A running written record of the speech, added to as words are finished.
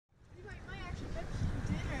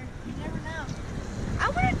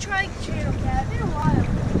trying channel cat. It's been a while.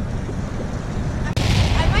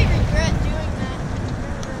 I might regret doing that.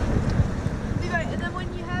 And then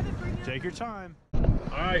when you have it, bring it. Take your time.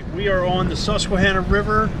 All right, we are on the Susquehanna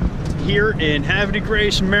River here in Havre de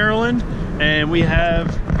Grace, Maryland, and we have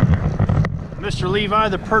Mr. Levi,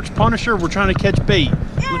 the perch punisher. We're trying to catch bait.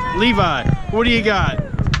 Yay! Levi, what do you got?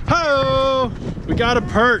 Ho! We got a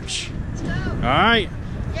perch. Let's go. All right,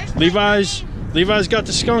 Levi's got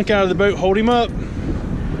the skunk out of the boat. Hold him up.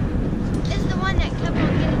 This is the one that kept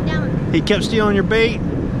on getting down. He kept stealing your bait.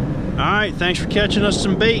 All right, thanks for catching us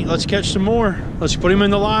some bait. Let's catch some more. Let's put him in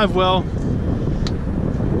the live well.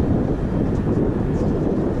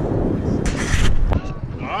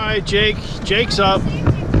 All right, Jake's up.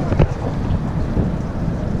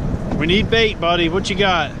 We need bait, buddy. What you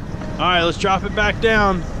got? All right, let's drop it back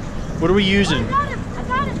down. What are we using? I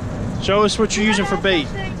got him. Show us what you're using for bait.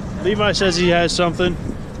 Levi says he has something.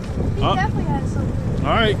 He definitely has something.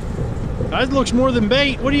 All right. That looks more than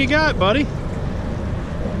bait. What do you got, buddy?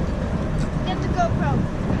 Get the GoPro.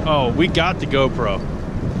 Oh, we got the GoPro.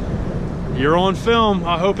 You're on film.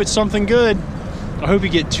 I hope it's something good. I hope you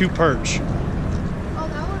get 2 perch. Oh,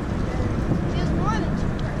 that would be good. He has more than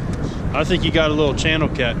 2 perch. I think you got a little channel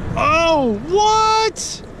cat. Oh,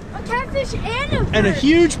 what? A catfish and a perch. And a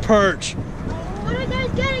huge perch. What are guys?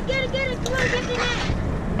 Get it. Come on, get the net.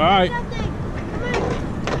 All right. That thing. Come on.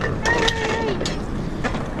 Hurry.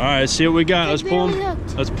 All right, let's see what we got. Let's pull him.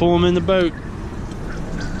 Let's pull him in the boat.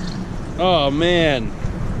 Oh man.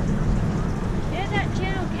 There's that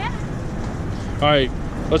channel cat. All right,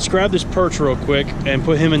 let's grab this perch real quick and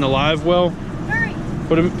put him in the live well. Hurry.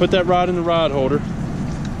 Put that rod in the rod holder.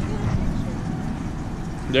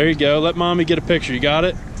 There you go. Let mommy get a picture. You got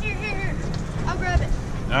it? Here. I'll grab it.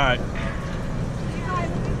 All right. Let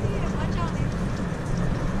me see it. Watch out.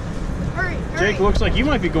 Hurry. Jake, looks like you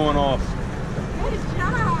might be going off. Good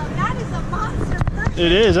job. That is a monster perch.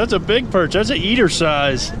 It is. That's a big perch. That's an eater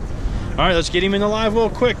size. All right, let's get him in the live well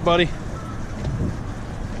quick, buddy.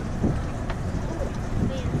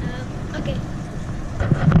 Okay.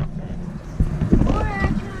 Or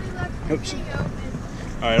actually, let's Oops. leave it open.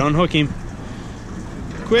 All right, unhook him.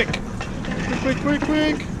 Quick.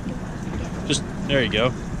 Quick. Just, there you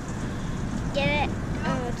go. Get it?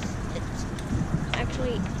 Oh, it's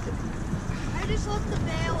actually... I just left the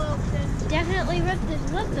veil open. Definitely left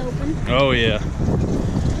his lips open. Oh, yeah.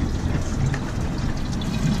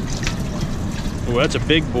 Oh, that's a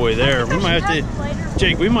big boy there. We might have to,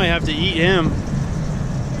 Jake, we might have to eat him.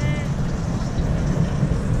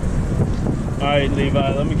 All right,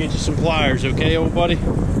 Levi, let me get you some pliers, okay, old buddy?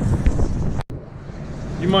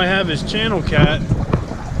 You might have his channel cat.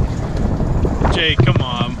 Jake, come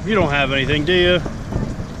on. You don't have anything, do you?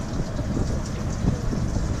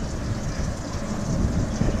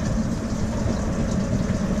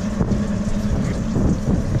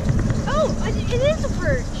 Oh, it is a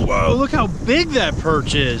perch. Whoa, look how big that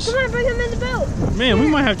perch is. Come on, bring him in the boat. Man, we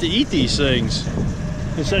might have to eat these things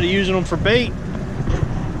instead of using them for bait.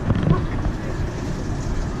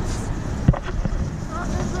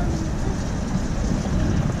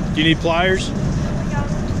 Do you need pliers?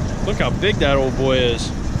 Look how big that old boy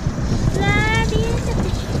is.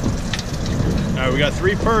 All right, we got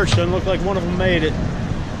 3 perch. Doesn't look like one of them made it.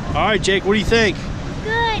 All right, Jake, what do you think?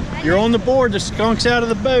 Good. You're on the board. The skunk's out of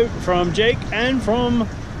the boat from Jake and from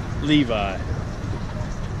Levi.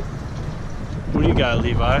 What do you got,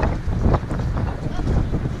 Levi?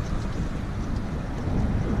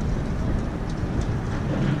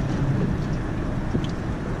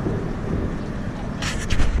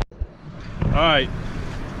 All right,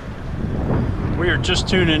 we are just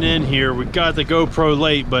tuning in here. We got the GoPro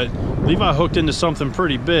late, but Levi hooked into something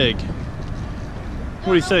pretty big. What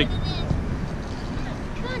do you think?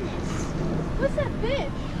 Goodness. What's that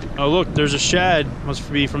fish? Oh look, there's a shad.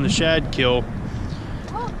 Must be from the shad kill.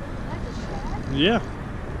 Oh, that's a shad? Yeah.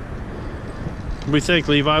 What do you think,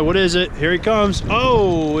 Levi? What is it? Here he comes.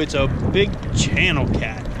 Oh, it's a big channel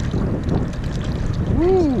cat.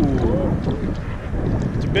 Woo.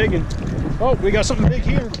 It's a big one. Oh, we got something big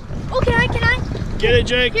here. Oh, can I? Get it,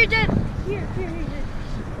 Jake. Here, Dad. Here.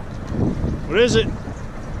 What is it?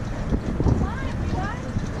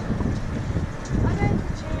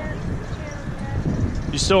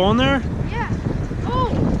 You still on there? Yeah. Oh.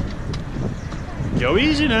 Go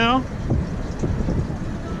easy now.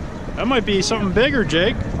 That might be something bigger,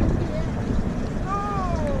 Jake.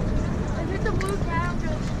 Oh. I hit the blue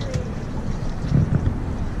catfish.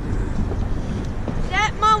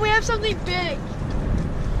 Mom, we have something big.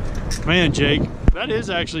 Man, Jake, that is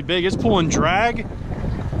actually big. It's pulling drag. Yeah,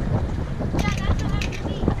 that's what happened to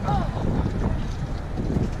me. Oh.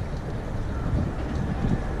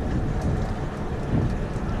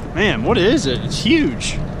 Man, what is it? It's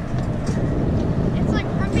huge. It's like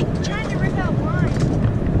trying to rip out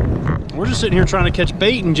line. We're just sitting here trying to catch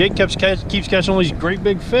bait, and Jake keeps catching all these great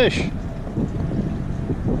big fish.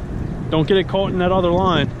 Don't get it caught in that other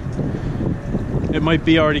line. It might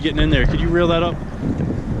be already getting in there. Could you reel that up?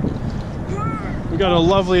 We got a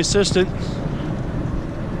lovely assistant.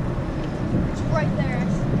 It's right there.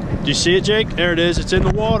 Do you see it, Jake? There it is. It's in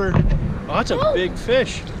the water. Oh, that's a big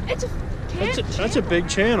fish. It's a That's a big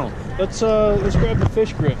channel. Let's grab the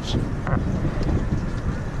fish grips.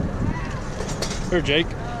 Here, Jake.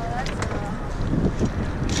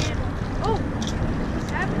 Oh, what's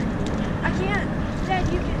happening? I can't.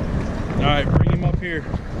 Dad, you can. All right, bring him up here.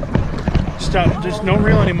 Stop. Just don't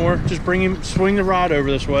reel anymore. Just bring him. Swing the rod over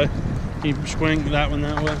this way. Can you swing that one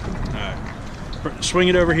that way? All right. Swing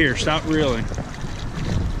it over here. Stop reeling.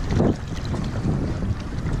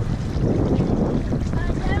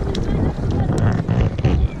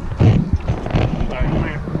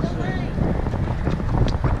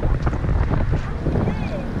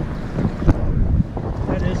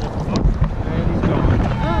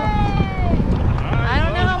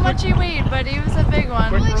 But he was a big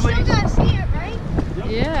one. Well, you still gotta see it, right?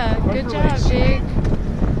 Yeah, good job, Jake.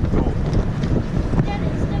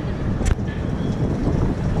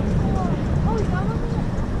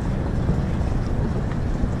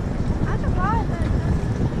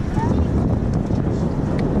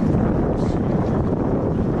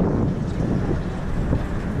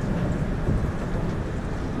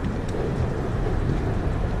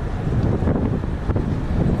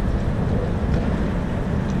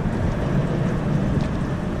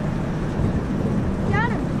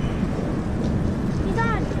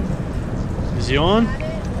 Is he on? He's on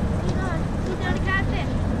a catfish.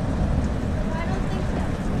 I don't think so.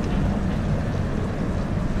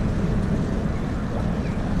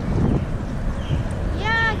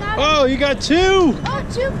 Yeah, I got it. Oh, you got two! Oh,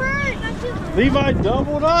 two birds, not two birds. Levi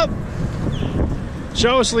doubled up.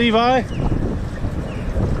 Show us, Levi.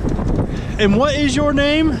 And what is your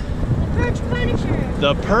name? The Perch Punisher.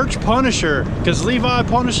 The Perch Punisher. Because Levi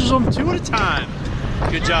punishes them 2 at a time.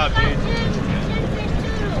 Good job, dude.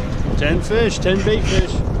 10 fish, 10 bait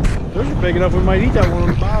fish. Those are big enough we might eat that one on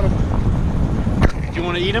the bottom. Do you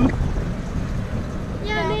want to eat them?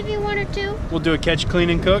 Yeah, maybe 1 or 2. We'll do a catch, clean,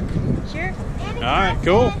 and cook. Sure. All right,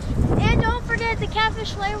 cool. And don't forget the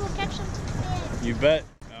catfish layer will catch some fish. You bet.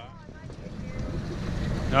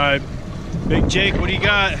 All right, Big Jake, what do you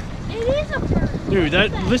got? It is a perch. Dude,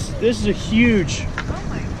 this is a huge. Oh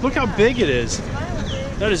my God. Look how big it is.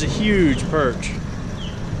 That is a huge perch.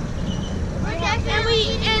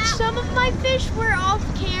 And some of my fish were off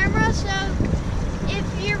camera, so if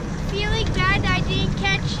you're feeling bad that I didn't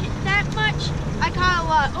catch that much, I caught a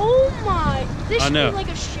lot. Oh my! This should be like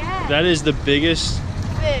a shad. That is the biggest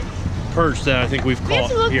fish perch that I think we've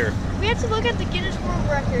caught here. We have to look at the Guinness World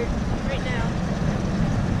Record right now.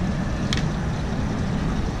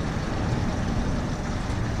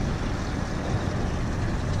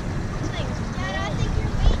 Dad, I think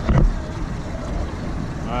you're waiting.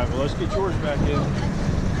 All right, well, let's get yours back in.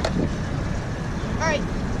 All right.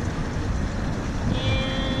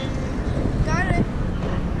 And got it.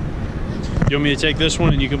 You want me to take this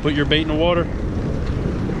one and you can put your bait in the water?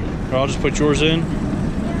 Or I'll just put yours in? Yeah.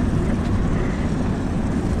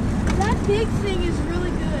 That big thing is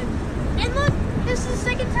really good. And look, this is the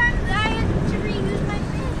second time that I had to reuse my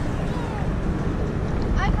fish.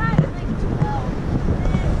 I caught like 12.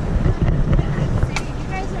 See, you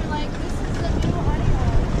guys are like, this is the new honey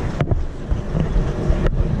hole.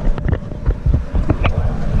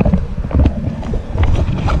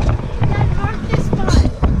 Dad, mark this spot.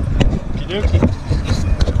 Okey-dokey.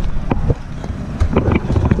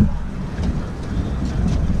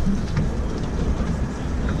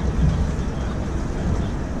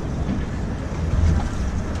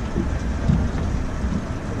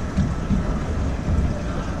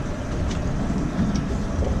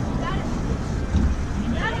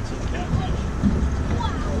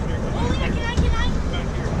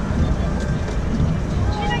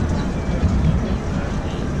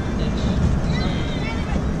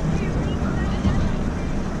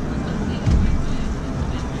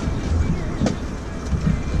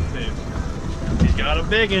 Got a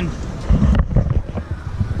big one.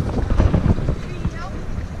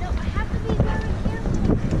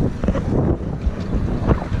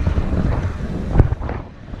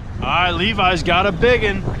 All right, Levi's got a big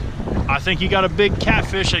one. I think he got a big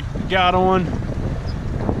catfish that got on.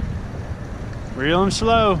 Reel him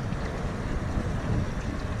slow.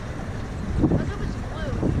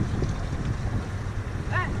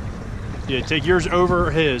 Yeah, take yours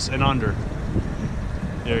over his and under.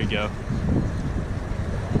 There you go.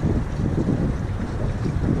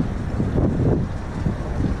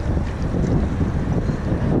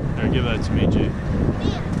 There, give that to me, Jake.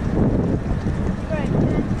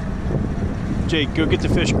 Jake, go get the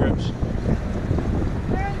fish grips.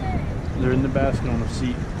 Where are they? They're in the basket on the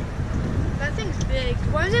seat. That thing's big.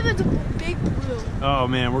 Why is it a big blue? Oh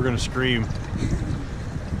man, we're gonna scream.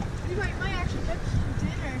 You might actually catch some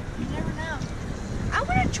dinner. You never know. I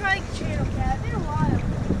want to try channel cat. It's been a while.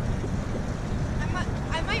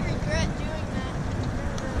 I might regret doing that.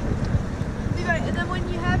 Levi, and then when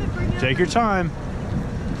you have it, bring it Take your time.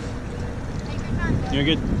 Take your time. You're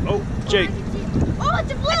good. Oh, Jake. Oh,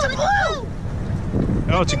 it's a blue! It's a blue!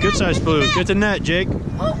 Oh, it's a good sized blue. Get the net, Jake.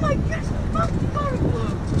 Oh my gosh, blue.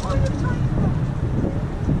 Oh, you're tiny.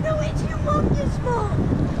 No, it's humongous small.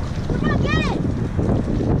 Come on, get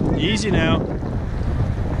it. Easy now. Look, look.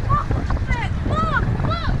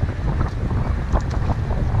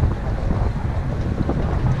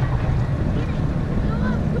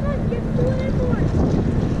 Come on, get pull it in more.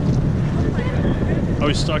 Oh,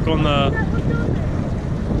 he's stuck on the.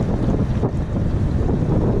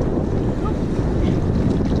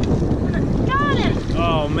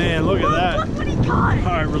 Oh man, look at that. Look what he caught.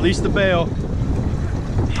 Alright, release the bail.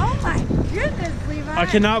 Oh my goodness, Levi. I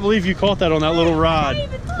cannot believe you caught that on that little rod. I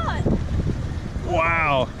even thought.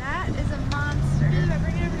 Wow. That is a monster. Levi,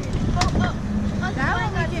 bring it over here. Oh. That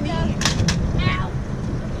one we can eat. Ow.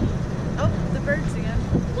 Oh, the birds again.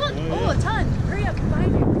 Look. Oh, a ton. Hurry up,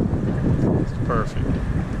 behind you. Perfect.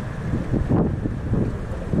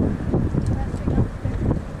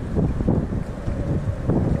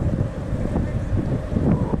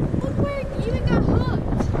 Look where it even got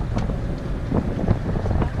hooked.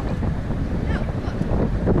 No, look.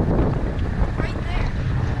 Right there.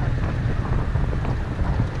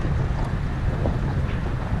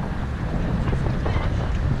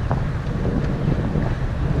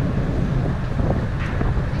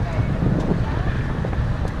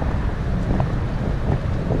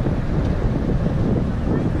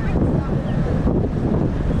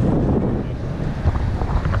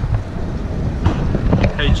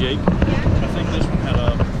 Hey Jake. I think this one had a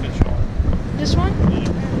fish on. This one?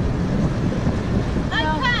 I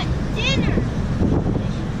caught dinner.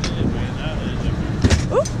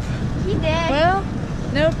 Oop. He did. Well,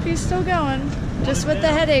 nope, he's still going. Just with the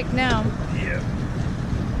headache now. Yeah.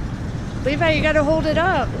 Levi, you gotta hold it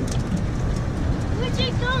up. Where'd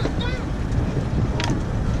you go?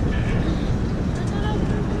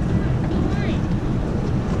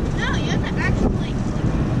 No, you have to actually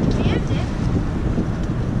stand it.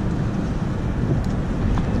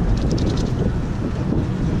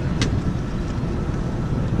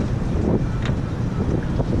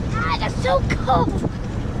 Ah, that's so cold.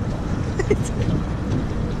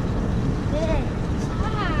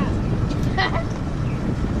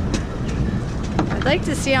 I'd like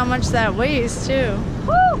to see how much that weighs too.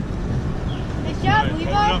 Woo! Nice job, Open it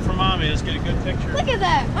Levi. up for mommy. Let's get a good picture. Look at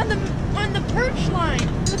that on the perch line.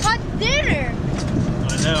 We caught dinner.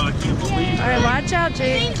 I know. I can't believe Yay. All right, watch out, His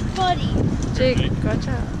Jake. name's Buddy. Jake, watch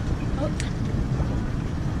out.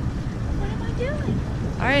 What am I doing?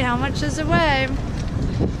 All right, how much does it weigh?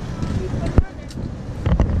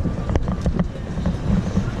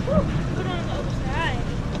 Woo! Put it on the other side.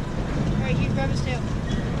 All right, here, grab his tail.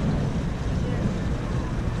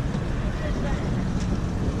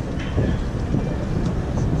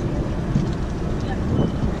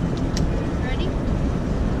 Ready?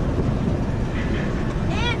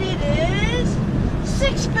 And it is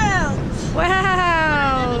 6 pounds.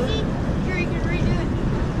 Wow! Here, you can redo it.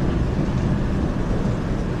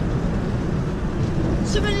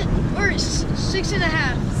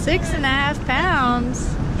 6.5. 6.5 pounds.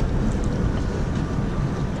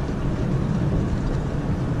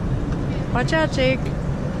 Watch out, Jake.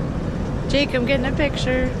 Jake, I'm getting a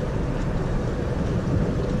picture.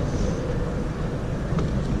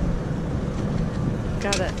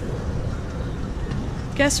 Got it.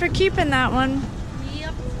 Guess we're keeping that one.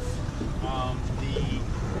 Yep.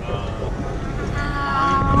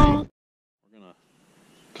 We're gonna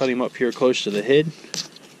cut him up here close to the head.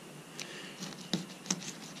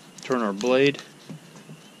 Turn our blade.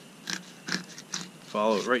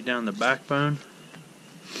 Follow it right down the backbone.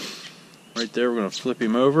 Right there, we're gonna flip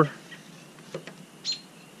him over.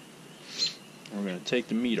 We're gonna take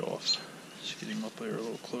the meat off. Let's get him up there a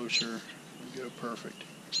little closer. There we go, perfect.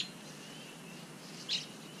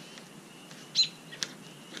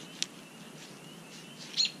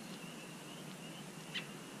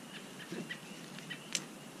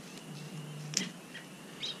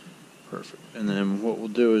 Perfect. And then what we'll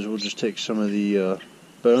do is we'll just take some of the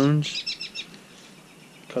bones,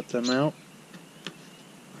 cut them out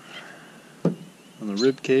on the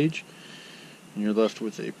rib cage, and you're left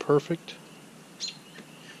with a perfect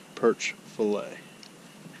perch fillet.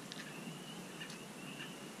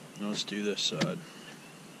 Now let's do this side.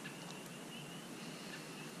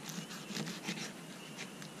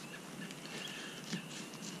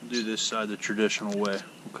 We'll do this side the traditional way.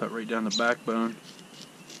 We'll cut right down the backbone.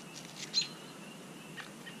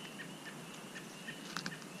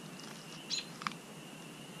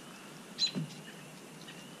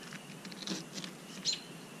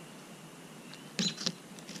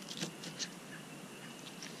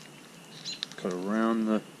 Cut around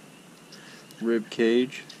the rib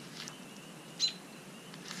cage.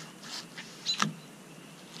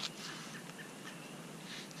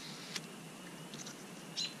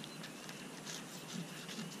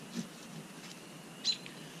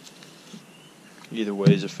 Either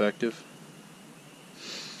way is effective.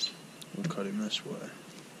 We'll cut him this way.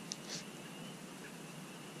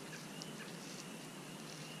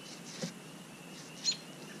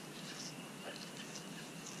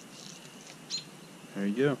 There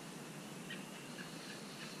you go.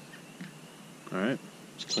 Alright,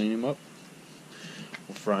 let's clean him up.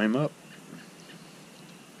 We'll fry him up.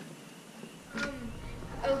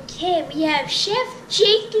 Okay, we have Chef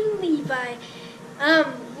Jake and Levi.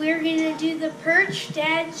 We're gonna do the perch.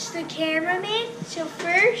 Dad's the cameraman. So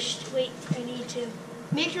first, wait, I need to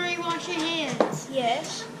make sure you wash your hands.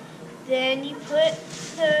 Yes. Then you put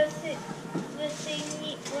the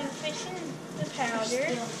fish in the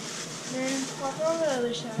powder. Then flop it on the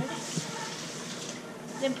other side.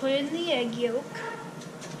 Then put in the egg yolk.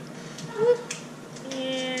 Whoop.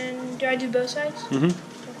 And do I do both sides? Mm-hmm.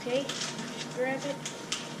 Okay. Just grab it.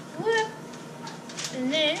 Whoop.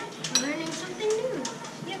 And then learning something new.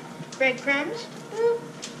 Yep. Breadcrumbs. Whoop.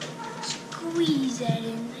 Squeeze that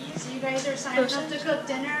in there. So you guys are signing up to cook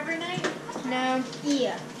dinner every night? Now,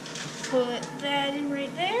 yeah. Put that in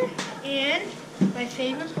right there. And my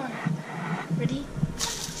favorite part. Ready?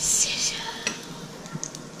 Scissors.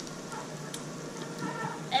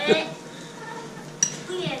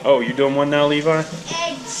 Oh, you doing one now, Levi?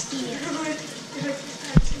 Egg skin.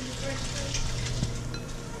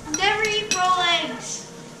 Never eat raw eggs.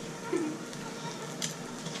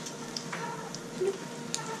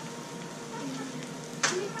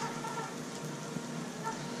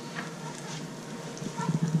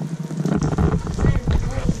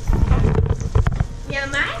 Now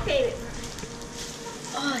my favorite part.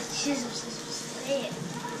 Oh, sizzle, sizzle, sizzle.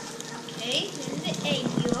 Okay, then the egg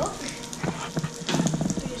yolk.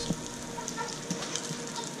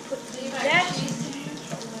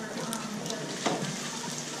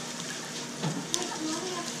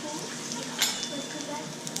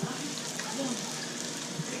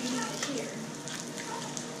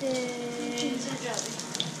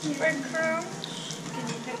 Breadcrumbs. Can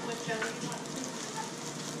you pick which jelly you want?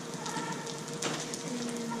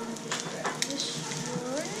 This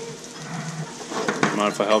one.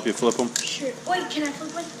 Mind if I help you flip them? Sure. Wait, can I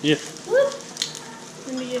flip one? Yeah. Whoop.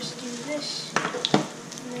 Let me just do this.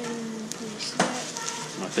 And then place that.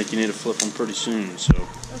 I think you need to flip them pretty soon, so.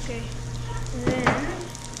 Okay. And then.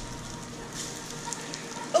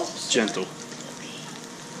 Oh. Gentle.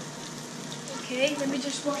 Okay, let me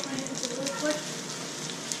just wash my hands real quick.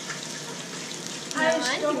 I was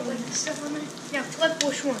still putting stuff on there. Now flip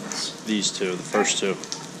which ones? These two, the first two.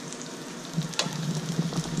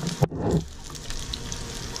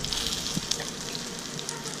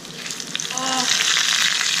 Oh,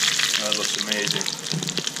 That looks amazing.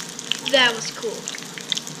 that was cool.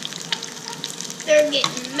 They're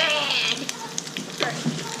getting mad.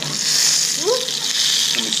 Whoop.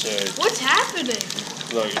 Let me see. What's happening?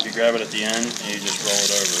 Look, if you grab it at the end, and you just roll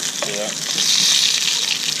it over. See that?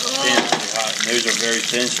 Oh. Damn, it's pretty hot. And those are very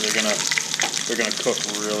thin, so they're gonna cook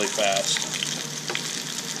really fast.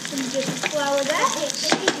 Let me just flour that.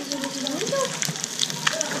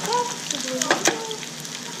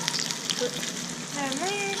 Put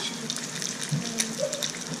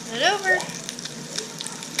that over.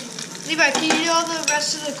 Levi, can you do all the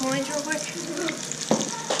rest of the coins real quick?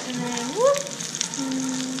 And then whoop.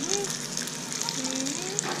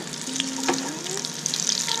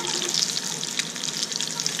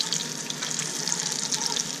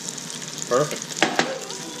 Perfect.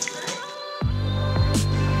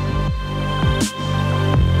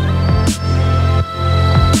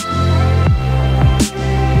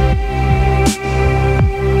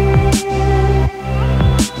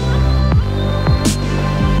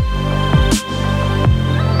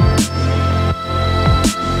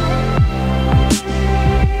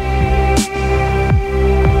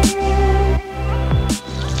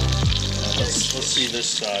 Let's see this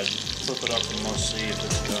side. it up and must see if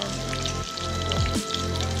it's done.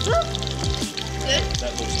 Good.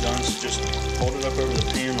 That looks done, so just hold it up over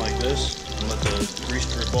the pan like this and let the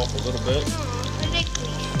grease drip off a little bit. I like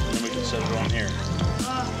grease. And then we can set it on here.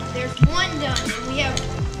 There's one done, and we have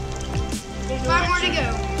 5 more to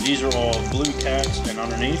go. These are all blue cats and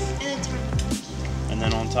underneath. And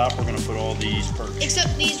then on top we're gonna put all these perch.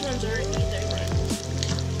 except these ones aren't either. Right.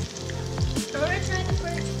 I want to try the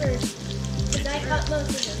perch first, because I caught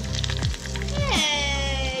most of them.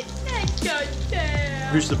 Hey,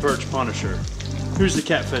 Who's the perch punisher? Who's the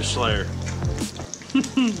catfish slayer?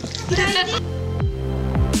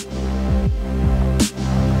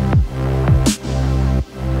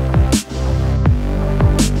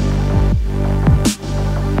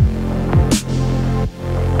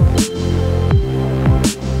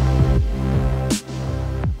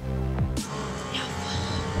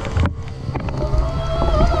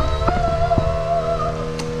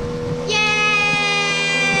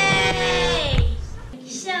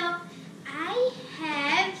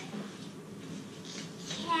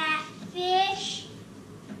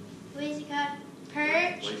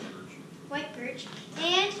 White perch,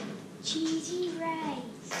 and cheesy rice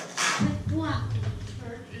with broccoli.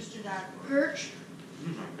 Perch is to die for. Perch, Oh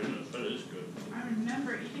my goodness, that is good. I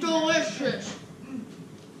remember eating delicious.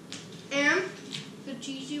 And the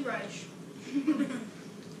cheesy rice.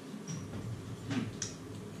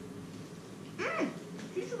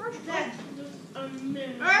 Cheesy rice. That was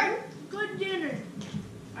amazing. Alright, good dinner.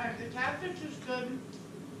 Alright, the catfish is good.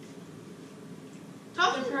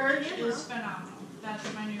 The The perch is phenomenal.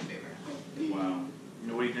 That's my new favorite. Wow.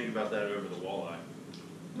 What do you think about that over the walleye?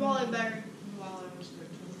 Walleye better. Wow, that was good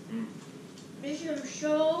too. This is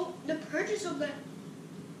so, the perch is so good.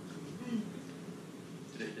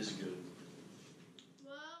 It is good.